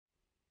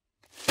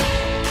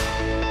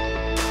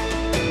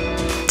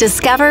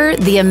Discover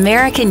the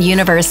American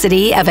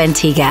University of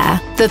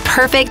Antigua, the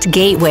perfect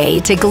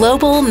gateway to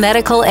global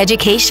medical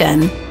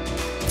education.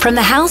 From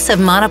the House of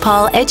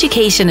Manipal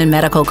Education and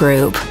Medical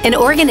Group, an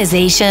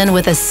organization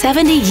with a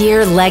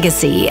 70-year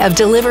legacy of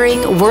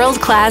delivering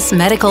world-class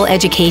medical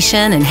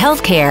education and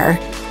healthcare,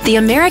 the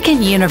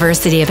American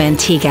University of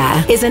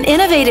Antigua is an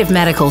innovative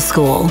medical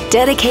school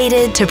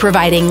dedicated to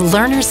providing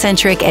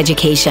learner-centric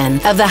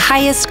education of the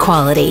highest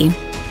quality.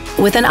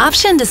 With an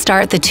option to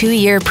start the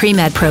 2-year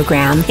pre-med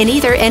program in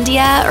either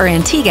India or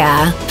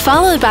Antigua,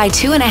 followed by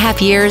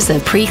 2.5 years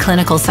of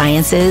preclinical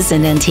sciences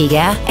in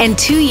Antigua and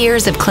 2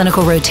 years of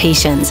clinical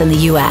rotations in the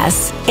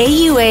U.S.,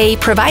 AUA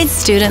provides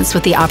students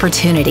with the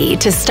opportunity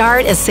to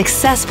start a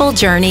successful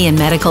journey in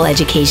medical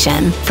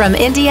education from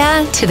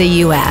India to the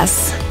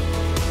U.S.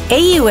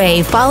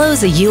 AUA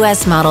follows a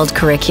U.S.-modeled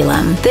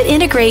curriculum that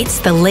integrates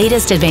the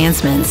latest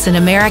advancements in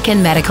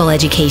American medical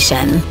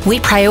education. We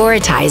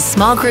prioritize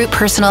small group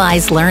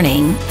personalized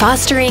learning,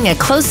 fostering a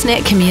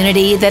close-knit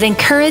community that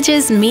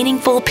encourages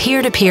meaningful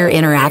peer-to-peer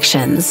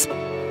interactions.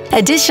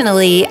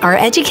 Additionally, our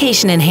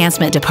Education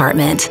Enhancement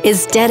Department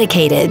is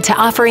dedicated to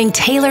offering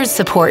tailored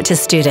support to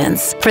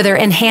students for their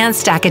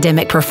enhanced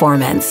academic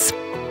performance.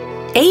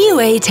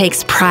 AUA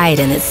takes pride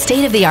in its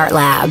state-of-the-art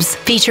labs,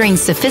 featuring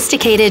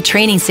sophisticated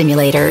training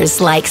simulators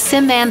like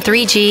SimMan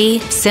 3G,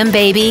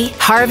 SimBaby,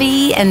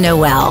 Harvey, and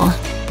Noel.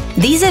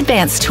 These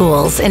advanced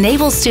tools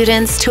enable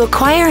students to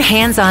acquire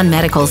hands-on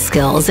medical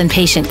skills in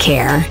patient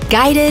care,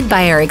 guided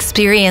by our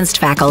experienced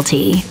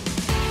faculty.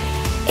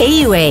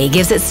 AUA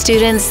gives its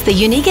students the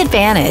unique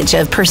advantage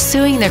of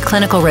pursuing their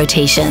clinical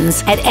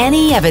rotations at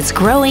any of its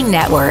growing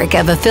network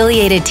of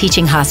affiliated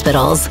teaching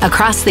hospitals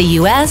across the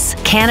US,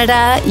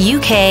 Canada,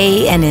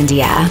 UK, and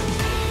India.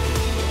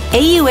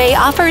 AUA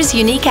offers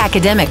unique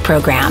academic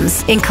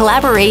programs in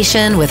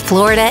collaboration with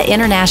Florida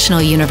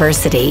International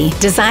University,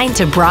 designed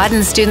to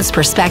broaden students'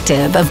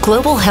 perspective of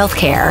global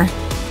healthcare.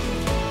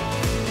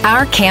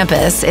 Our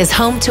campus is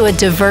home to a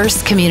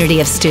diverse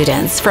community of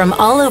students from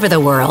all over the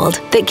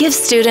world that gives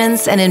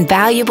students an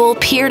invaluable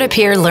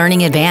peer-to-peer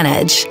learning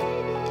advantage.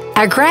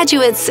 Our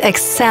graduates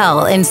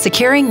excel in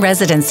securing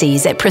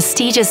residencies at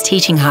prestigious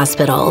teaching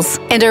hospitals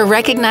and are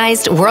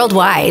recognized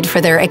worldwide for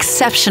their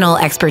exceptional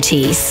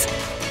expertise.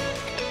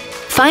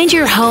 Find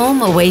your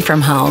home away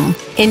from home.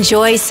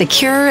 Enjoy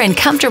secure and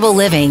comfortable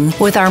living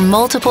with our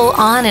multiple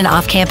on- and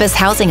off-campus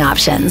housing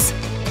options,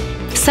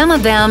 some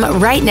of them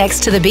right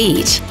next to the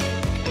beach.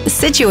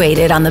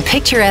 Situated on the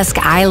picturesque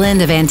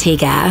island of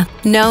Antigua,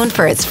 known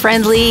for its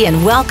friendly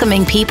and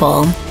welcoming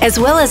people, as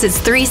well as its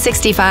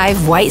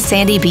 365 white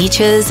sandy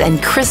beaches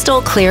and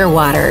crystal clear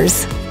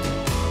waters.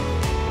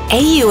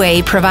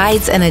 AUA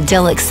provides an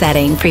idyllic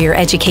setting for your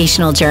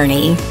educational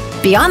journey.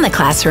 Beyond the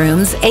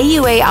classrooms,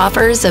 AUA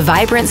offers a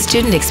vibrant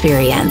student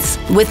experience.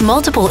 With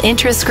multiple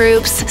interest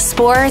groups,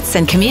 sports,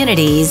 and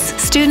communities,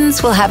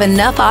 students will have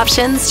enough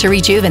options to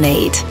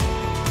rejuvenate.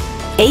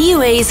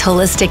 AUA's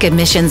holistic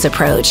admissions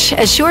approach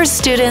assures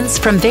students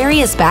from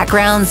various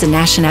backgrounds and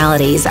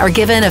nationalities are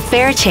given a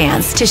fair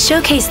chance to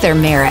showcase their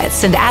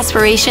merits and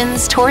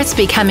aspirations towards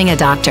becoming a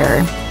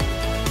doctor.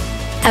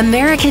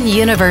 American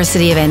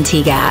University of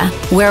Antigua,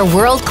 where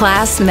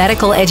world-class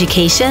medical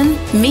education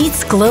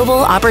meets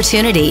global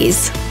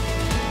opportunities.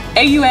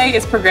 AUA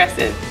is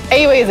progressive.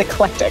 AUA is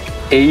eclectic.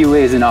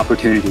 AUA is an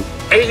opportunity.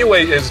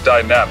 AUA is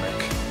dynamic.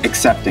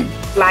 Accepting.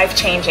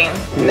 Life-changing.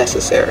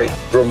 Necessary.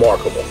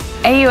 Remarkable.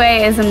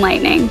 AUA is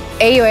enlightening.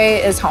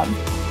 AUA is home.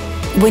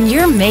 When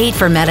you're made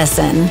for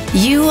medicine,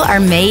 you are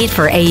made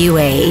for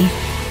AUA.